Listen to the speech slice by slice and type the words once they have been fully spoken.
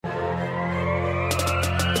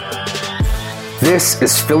This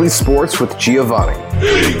is Philly Sports with Giovanni.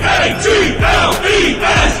 E-A-T-L-E-S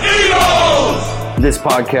Eagles! This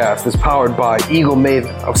podcast is powered by Eagle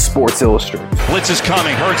Maven of Sports Illustrated. Blitz is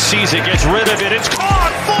coming. Hurts sees it, gets rid of it. It's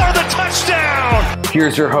caught for the touchdown!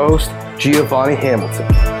 Here's your host, Giovanni Hamilton.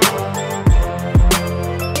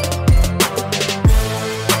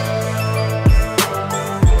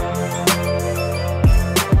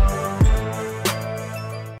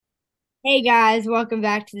 Hey guys, welcome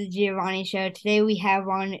back to the Giovanni Show. Today we have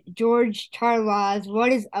on George Tarlas.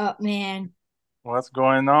 What is up, man? What's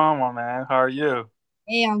going on, my man? How are you?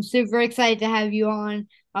 Hey, I'm super excited to have you on.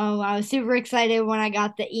 I was super excited when I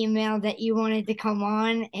got the email that you wanted to come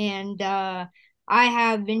on, and I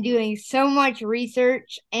have been doing so much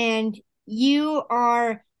research, and you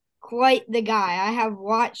are quite the guy. I have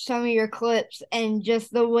watched some of your clips, and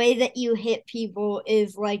just the way that you hit people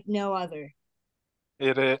is like no other.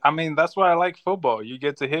 It is. I mean, that's why I like football. You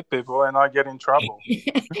get to hit people and not get in trouble.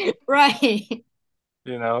 Right.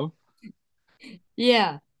 You know?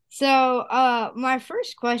 Yeah. So, my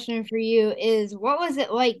first question for you is, what was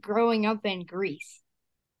it like growing up in Greece?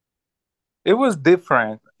 It was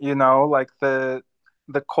different, like the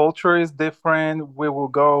culture is different. We will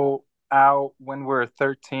go out when we're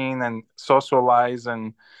 13 and socialize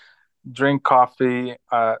and drink coffee,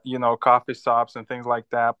 coffee shops and things like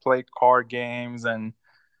that, play card games, and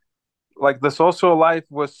like the social life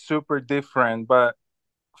was super different. But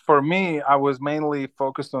for me, I was mainly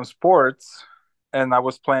focused on sports, and I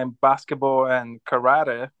was playing basketball and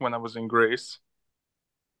karate when I was in Greece.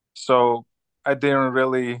 So I didn't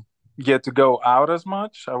really get to go out as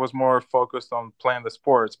much. I was more focused on playing the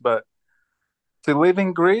sports. But to live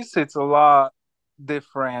in Greece, it's a lot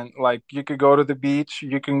different. Like you could go to the beach,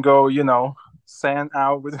 you can go, sand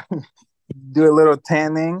out with do a little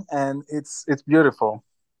tanning, and it's beautiful.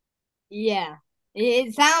 Yeah.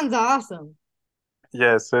 It sounds awesome.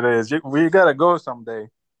 Yes, it is. We gotta go someday.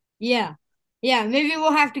 Yeah. Yeah, maybe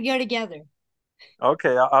we'll have to go together.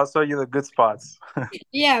 Okay, I'll show you the good spots.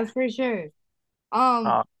 Yeah, for sure. Um,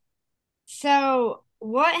 Uh, so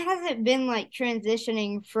what has it been like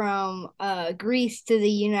transitioning from Greece to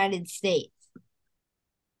the United States?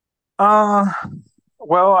 uh,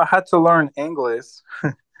 well, I had to learn English.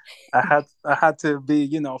 I had to be,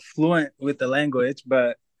 fluent with the language,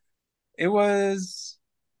 but it was,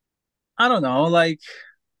 I don't know, like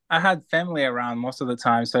I had family around most of the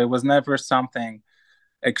time, so it was never something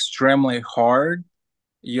extremely hard.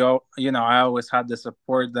 I always had the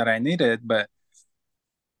support that I needed, but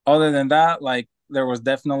other than that, like there was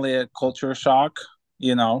definitely a culture shock,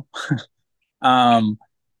 you know. um,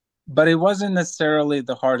 but it wasn't necessarily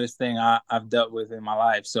the hardest thing I've dealt with in my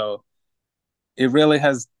life. So it really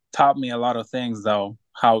has taught me a lot of things, though,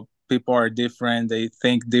 how people are different, they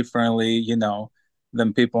think differently,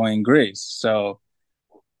 than people in Greece. So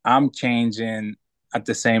I'm changing at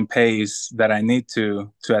the same pace that I need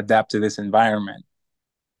to adapt to this environment.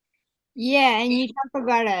 Yeah, and you talk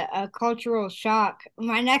about a cultural shock.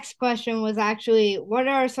 My next question was actually, what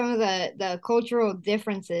are some of the cultural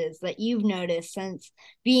differences that you've noticed since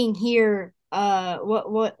being here?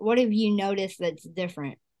 What have you noticed that's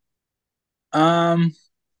different? Um,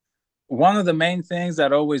 One of the main things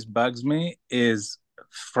that always bugs me is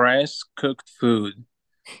fresh cooked food.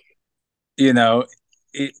 You know,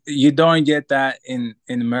 you don't get that in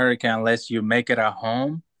America unless you make it at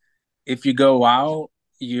home. If you go out,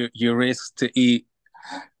 you risk to eat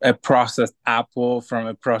a processed apple from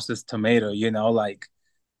a processed tomato. Like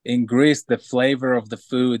in Greece, the flavor of the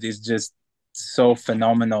food is just so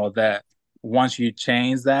phenomenal that once you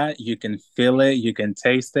change that, you can feel it, you can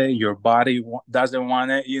taste it. Your body doesn't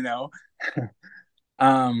want it.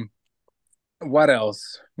 Um, what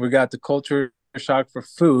else? We got the culture shock for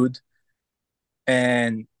food,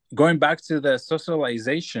 and going back to the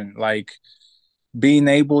socialization, like being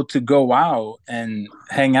able to go out and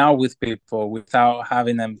hang out with people without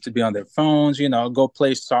having them to be on their phones, go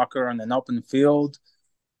play soccer on an open field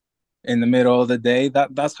in the middle of the day.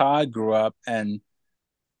 That's how I grew up, and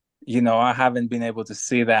I haven't been able to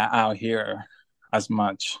see that out here as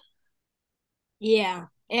much. Yeah.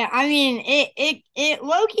 Yeah, I mean it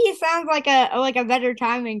low key sounds like a better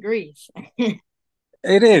time in Greece.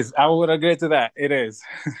 It is. I would agree to that. It is.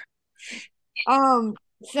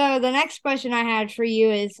 So the next question I had for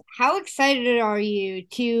you is, how excited are you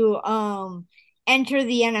to enter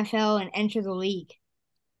the NFL and enter the league?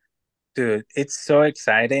 Dude, it's so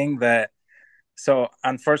exciting that so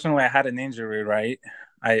unfortunately I had an injury, right?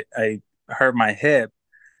 I hurt my hip,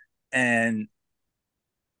 and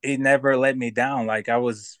it never let me down. Like I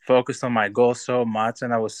was focused on my goal so much,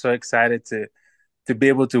 and I was so excited to be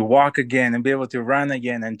able to walk again and be able to run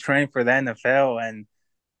again and train for the NFL. And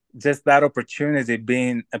just that opportunity,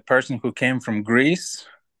 being a person who came from Greece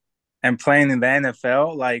and playing in the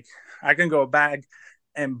NFL, like I can go back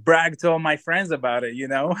and brag to all my friends about it, you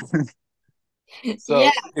know? Yeah, So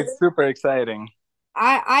it's super exciting.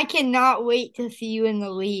 I cannot wait to see you in the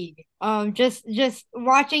league. Just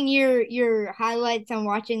watching your highlights and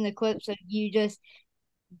watching the clips of you just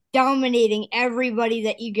dominating everybody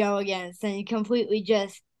that you go against and completely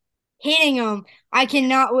just hitting them. I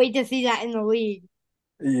cannot wait to see that in the league.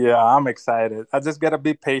 Yeah, I'm excited. I just gotta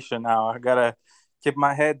be patient now. I gotta keep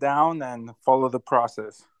my head down and follow the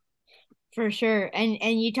process. For sure.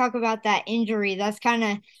 And you talk about that injury. That's kind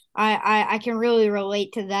of I can really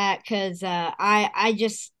relate to that because I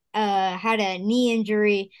just had a knee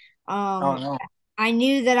injury. Oh Um no. I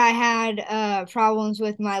knew that I had problems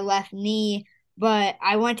with my left knee, but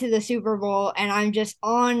I went to the Super Bowl and I'm just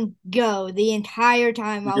on go the entire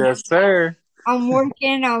time. Yes, sir. I'm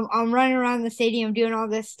working, I'm running around the stadium doing all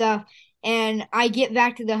this stuff, and I get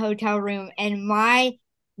back to the hotel room and my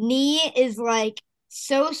knee is like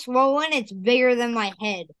so swollen, it's bigger than my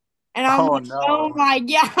head. And I'm Oh like, oh no. my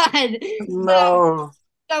God. No.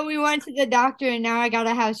 So we went to the doctor and now I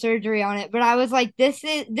gotta have surgery on it. But I was like, this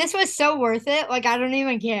was so worth it. Like I don't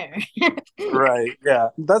even care. Right. Yeah.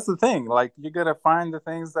 That's the thing. Like you gotta find the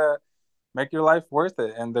things that make your life worth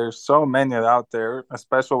it. And there's so many out there,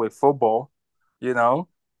 especially football, you know?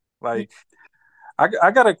 Like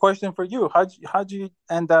I got a question for you. How'd you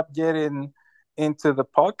end up getting into the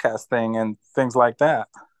podcast thing and things like that?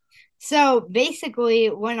 So basically,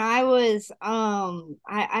 when I was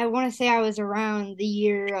I want to say I was around the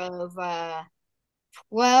year of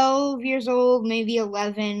 12 years old, maybe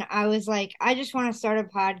 11, I was like, I just want to start a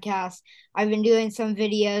podcast. I've been doing some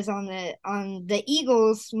videos on the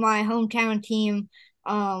Eagles, my hometown team,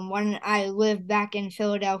 when I lived back in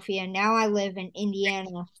Philadelphia. Now I live in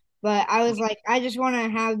Indiana. But I was like, I just want to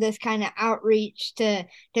have this kind of outreach to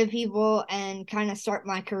people and kind of start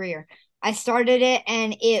my career. I started it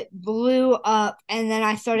and it blew up, and then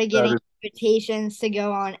I started That getting is invitations to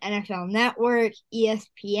go on NFL Network,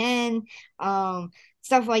 ESPN,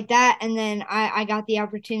 stuff like that. And then I got the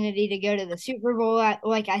opportunity to go to the Super Bowl,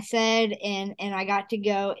 like I said, and I got to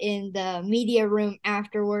go in the media room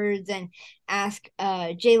afterwards and ask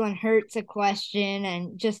Jalen Hurts a question,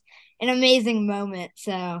 and just an amazing moment.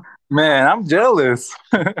 So man, I'm jealous.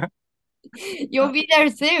 you'll be there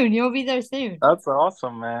soon. You'll be there soon. That's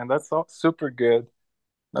awesome, man. That's super good.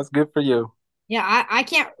 That's good for you. Yeah, I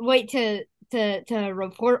can't wait to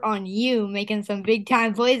report on you making some big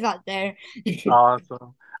time plays out there.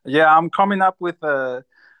 Awesome. Yeah, I'm coming up with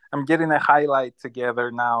I'm getting a highlight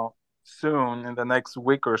together now soon in the next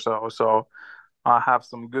week or so. So I'll have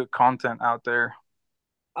some good content out there.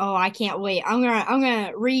 Oh, I can't wait. I'm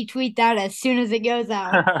gonna retweet that as soon as it goes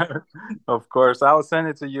out. Of course, I'll send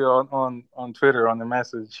it to you on Twitter on the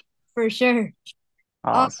message. For sure.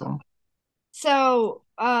 Um, Awesome.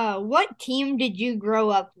 what team did you grow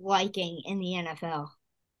up liking in the NFL?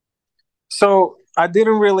 So I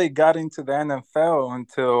didn't really got into the NFL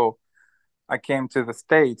until I came to the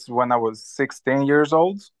States when I was 16 years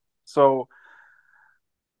old. So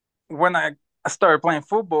when I started playing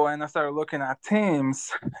football and I started looking at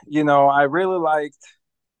teams, I really liked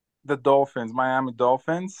the Dolphins, Miami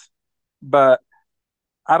Dolphins. But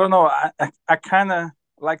I don't know, I kind of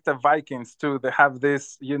like the Vikings too. They have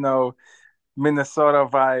this, Minnesota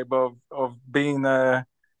vibe of being an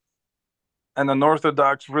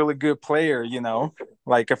unorthodox, really good player,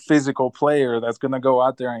 like a physical player that's gonna go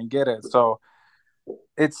out there and get it. So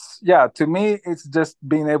yeah, to me, it's just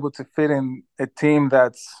being able to fit in a team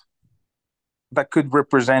that could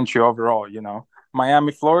represent you overall.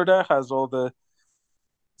 Miami, Florida has all the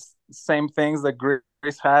same things that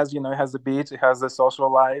Greece has. It has the beach, it has the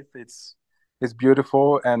social life. It's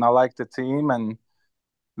beautiful, and I like the team. And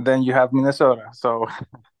then you have Minnesota. So,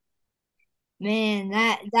 Man,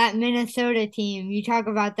 that Minnesota team, you talk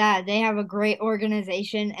about that. They have a great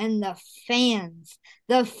organization, and the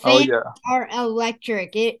oh fans yeah, are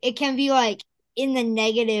electric. It can be like in the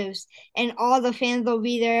negatives, and all the fans will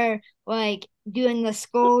be there like doing the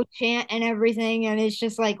skull chant and everything, and it's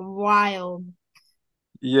just like wild.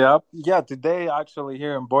 yeah, yeah. Today, actually,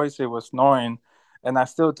 here in Boise, it was snowing, and I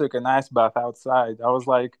still took an ice bath outside. I was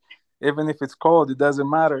like, even if it's cold, it doesn't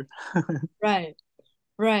matter. Right.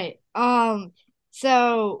 Right. What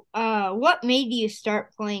made you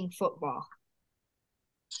start playing football?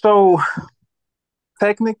 So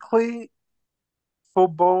technically,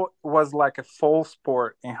 football was like a full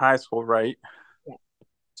sport in high school, right? Yeah.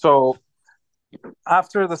 So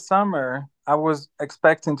after the summer, I was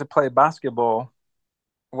expecting to play basketball,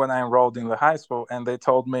 when I enrolled in the high school, and they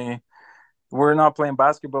told me we're not playing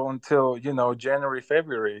basketball until January,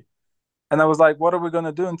 February, and I was like, what are we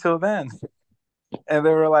gonna do until then? And they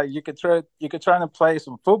were like, you could try to play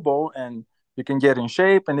some football, and you can get in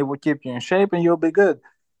shape, and it will keep you in shape, and you'll be good.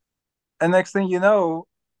 And next thing you know,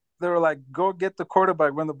 they were like, go get the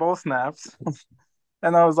quarterback when the ball snaps.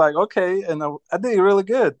 And I was like, okay. And I did really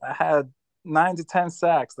good. I had 9 to 10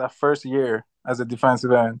 sacks that first year as a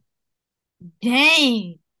defensive end.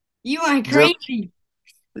 Dang, you went Just, crazy.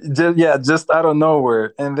 just out of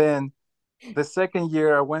nowhere. And then the second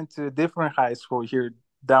year, I went to a different high school here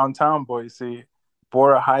downtown Boise,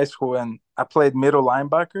 Bora High School, and I played middle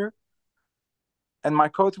linebacker. And my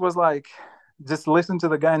coach was like, just listen to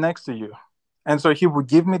the guy next to you. And so he would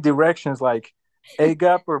give me directions like A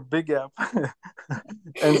gap or big gap.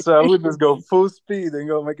 And so I would just go full speed and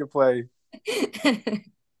go make a play.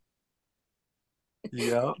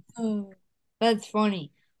 Yeah. Oh, that's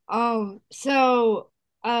funny. So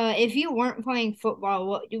if you weren't playing football,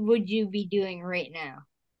 what would you be doing right now?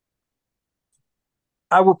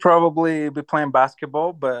 I would probably be playing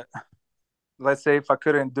basketball, but let's say if I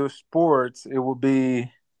couldn't do sports, it would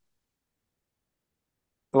be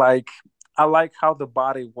like I like how the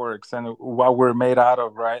body works and what we're made out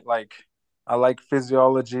of, right? Like I like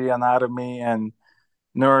physiology, anatomy, and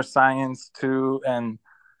neuroscience too. And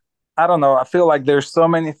I don't know, I feel like there's so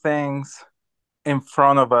many things in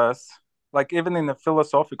front of us, like even in a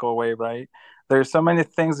philosophical way, right? There's so many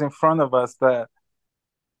things in front of us that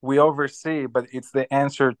we oversee, but it's the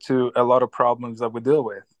answer to a lot of problems that we deal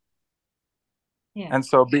with. Yeah, And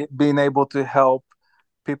so being able to help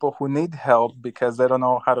people who need help because they don't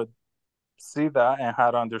know how to see that and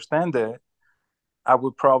how to understand it, I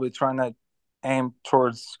would probably try to aim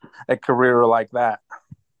towards a career like that.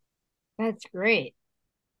 that's great.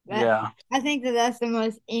 That Yeah, I think that that's the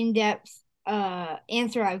most in-depth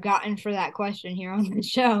answer I've gotten for that question here on the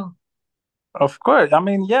show. of course. I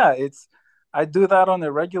mean, yeah, I do that on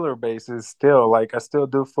a regular basis still. Like I still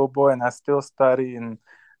do football and I still study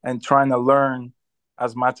and trying to learn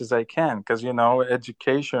as much as I can because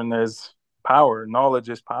education is power, knowledge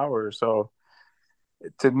is power. So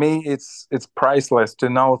to me, it's priceless to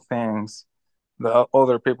know things that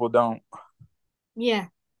other people don't. Yeah.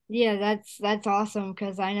 Yeah, that's awesome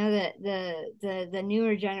because I know that the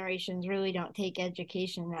newer generations really don't take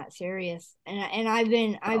education that serious. And I've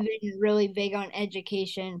been really big on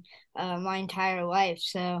education my entire life.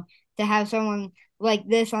 So to have someone like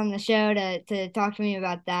this on the show to talk to me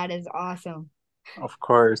about that is awesome. Of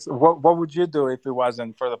course. What would you do if it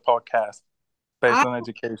wasn't for the podcast based I on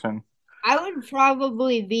education? I would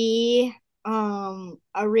probably be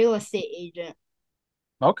a real estate agent.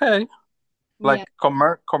 Okay. Yeah, Like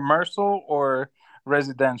commercial or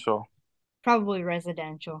residential? probably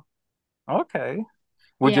residential. Okay.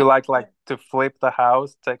 Would Yeah. you like to flip the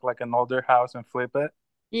house, take like an older house and flip it?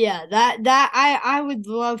 Yeah, that I would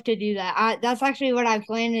love to do that. That's actually what I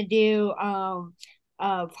plan to do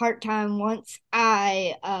part time once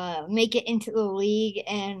I make it into the league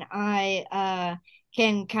and I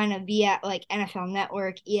can kind of be at like NFL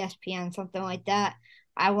Network, ESPN, something like that.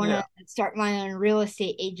 I want Yeah. to start my own real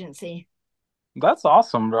estate agency. That's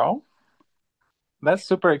awesome, bro. That's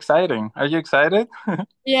super exciting. Are you excited?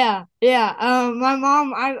 Yeah, yeah. My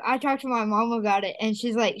mom, I talked to my mom about it, and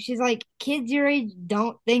she's like, kids your age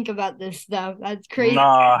don't think about this stuff. That's crazy.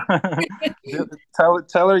 Nah.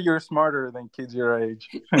 Tell her you're smarter than kids your age.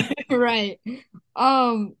 Right.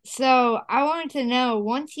 So I wanted to know,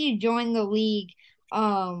 once you join the league,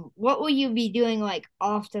 what will you be doing like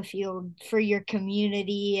off the field for your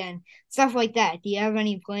community and stuff like that? Do you have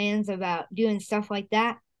any plans about doing stuff like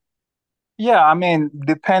that? Yeah, I mean,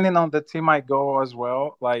 depending on the team I go as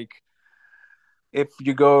well. Like if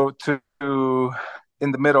you go to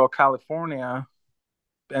in the middle of California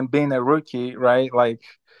and being a rookie, right? Like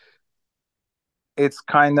it's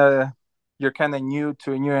kind of you're kind of new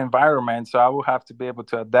to a new environment, so I will have to be able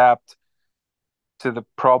to adapt to the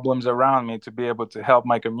problems around me to be able to help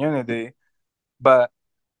my community. But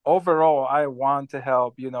overall, I want to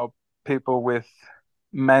help, people with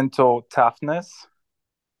mental toughness.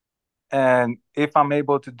 And if I'm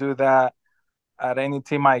able to do that at any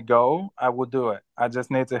team I go, I will do it. I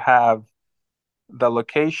just need to have the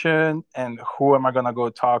location and who am I going to go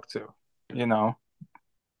talk to, you know?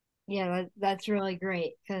 Yeah, that's really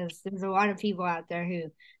great because there's a lot of people out there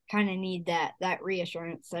who kind of need that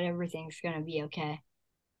reassurance that everything's gonna be okay.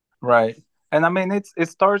 Right. And I mean, it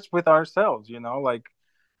starts with ourselves, like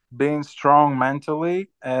being strong mentally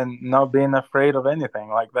and not being afraid of anything.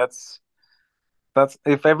 Like that's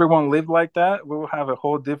if everyone lived like that, we will have a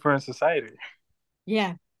whole different society.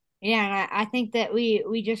 Yeah. Yeah, and I think that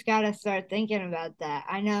we just gotta start thinking about that.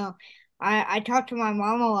 I know I talk to my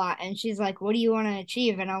mom a lot and she's like, "What do you want to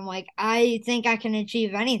achieve?" And I'm like, "I think I can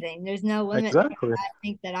achieve anything. There's no limit to what Exactly. I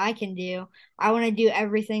think that I can do. I want to do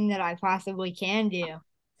everything that I possibly can do."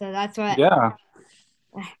 So Yeah.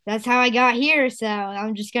 that's how I got here. So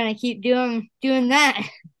I'm just gonna keep doing that.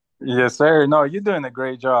 Yes, sir. No, you're doing a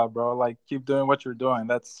great job, bro. Like, keep doing what you're doing.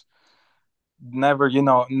 That's never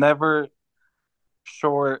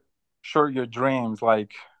short short your dreams.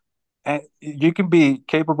 Like, and you can be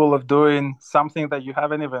capable of doing something that you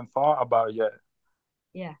haven't even thought about yet,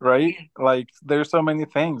 Yeah, right? Like, there's so many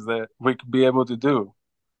things that we could be able to do.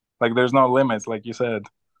 Like, there's no limits, like you said.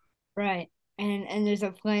 right. And there's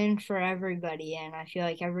a plan for everybody, and I feel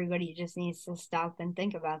like everybody just needs to stop and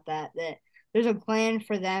think about that there's a plan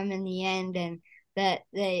for them in the end, and that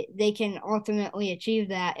they can ultimately achieve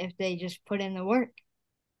that if they just put in the work.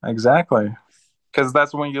 Exactly. Because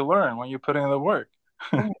that's when you learn, when you put in the work.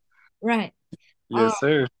 Right. Right. Um, Yes,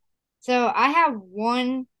 sir. so I have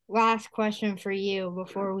one last question for you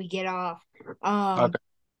before we get off. Um, Okay.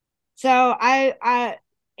 So I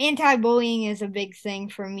anti-bullying is a big thing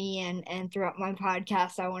for me, and throughout my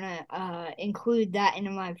podcast I want to include that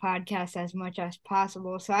into my podcast as much as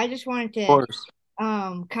possible. So I just wanted Of to course.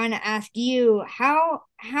 kind of ask you how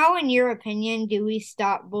in your opinion do we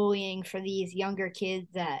stop bullying for these younger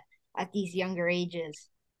kids at these younger ages?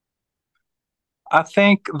 I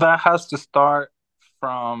think that has to start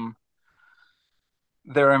from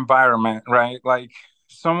their environment, right? Like,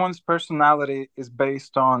 someone's personality is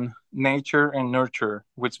based on nature and nurture,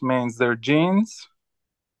 which means their genes,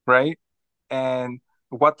 right? And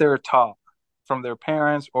what they're taught from their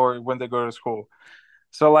parents or when they go to school.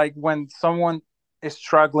 So, like, when someone is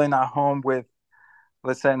struggling at home with,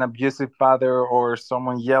 let's say, an abusive father or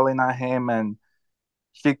someone yelling at him, and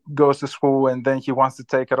he goes to school and then he wants to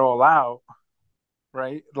take it all out,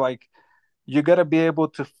 right? Like, you got to be able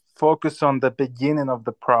to focus on the beginning of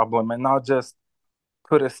the problem and not just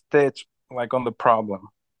put a stitch like on the problem.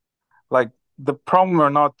 Like, the problem are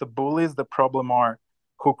not the bullies, the problem are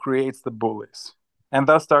who creates the bullies. And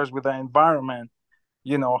that starts with the environment,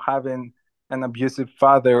 having an abusive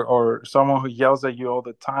father or someone who yells at you all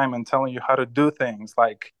the time and telling you how to do things.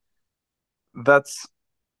 Like, that's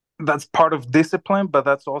that's part of discipline, but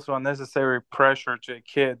that's also unnecessary pressure to a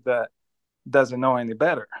kid that doesn't know any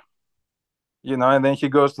better. And then he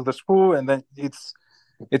goes to the school and then it's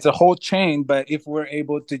a whole chain. But if we're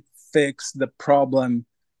able to fix the problem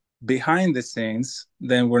behind the scenes,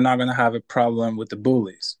 then we're not going to have a problem with the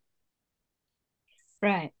bullies.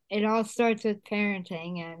 Right. It all starts with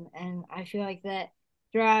parenting, and I feel like that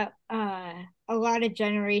throughout a lot of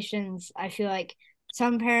generations, I feel like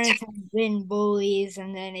some parents have been bullies,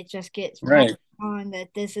 and then it just gets passed Right. on that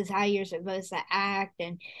this is how you're supposed to act,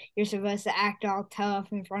 and you're supposed to act all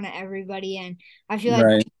tough in front of everybody. And I feel like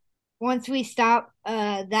Right. once we stop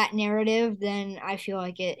that narrative, then I feel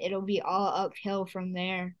like it'll be all uphill from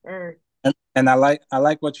there. Or And I like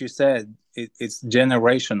what you said. It's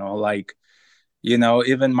generational. Like,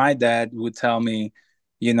 even my dad would tell me,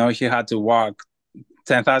 he had to walk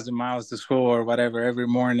 10,000 miles to school or whatever every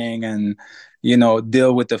morning, and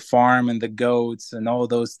deal with the farm and the goats and all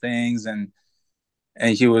those things, and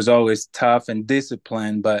he was always tough and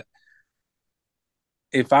disciplined. But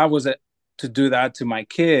if I was to do that to my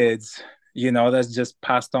kids, that's just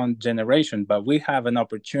passed on generation. But we have an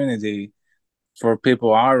opportunity for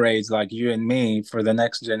people our age, like you and me, for the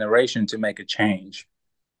next generation to make a change.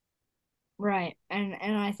 right, and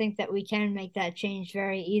I think that we can make that change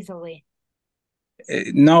very easily.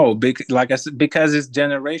 No, like I said, because it's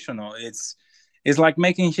generational. It's like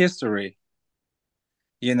making history.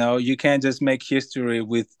 You can't just make history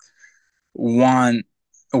with one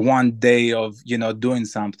one day of doing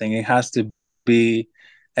something. It has to be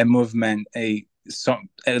a movement, a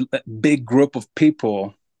big group of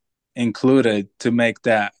people included to make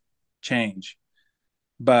that change.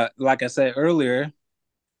 But like I said earlier,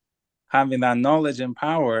 having that knowledge and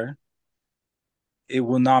power, it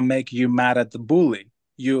will not make you mad at the bully.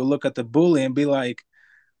 You look at the bully and be like,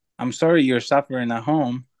 I'm sorry you're suffering at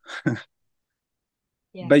home.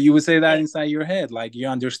 Yeah. But you would say that inside your head. Like, you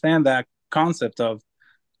understand that concept of,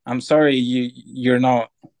 I'm sorry you're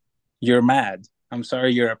mad. I'm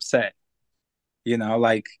sorry you're upset.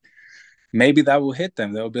 Like, maybe that will hit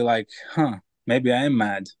them. They'll be like, huh, maybe I am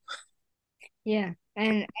mad. Yeah,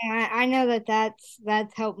 and I know that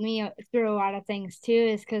that's helped me through a lot of things too,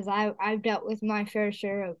 is because I've dealt with my fair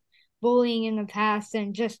share of bullying in the past,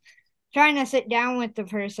 and just trying to sit down with the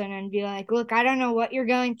person and be like, look, I don't know what you're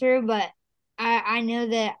going through, but I know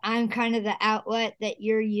that I'm kind of the outlet that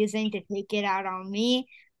you're using to take it out on me.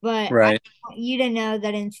 but I Right. want you to know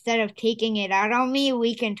that instead of taking it out on me,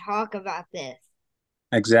 we can talk about this.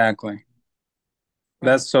 Exactly. Right.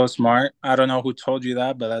 That's so smart. I don't know who told you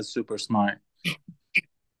that, but that's super smart.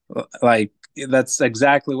 Like that's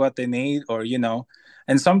exactly what they need, or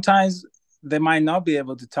and sometimes they might not be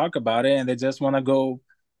able to talk about it and they just want to go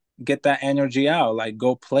get that energy out, like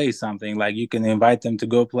go play something. Like you can invite them to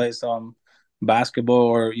go play some basketball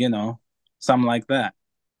or something like that.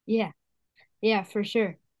 Yeah. Yeah, for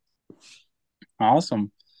sure.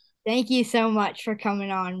 Awesome. Thank you so much for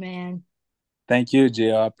coming on, man. Thank you,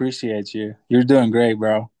 Gio. I appreciate you. You're doing great,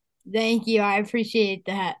 bro. Thank you. I appreciate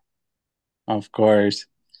that. Of course.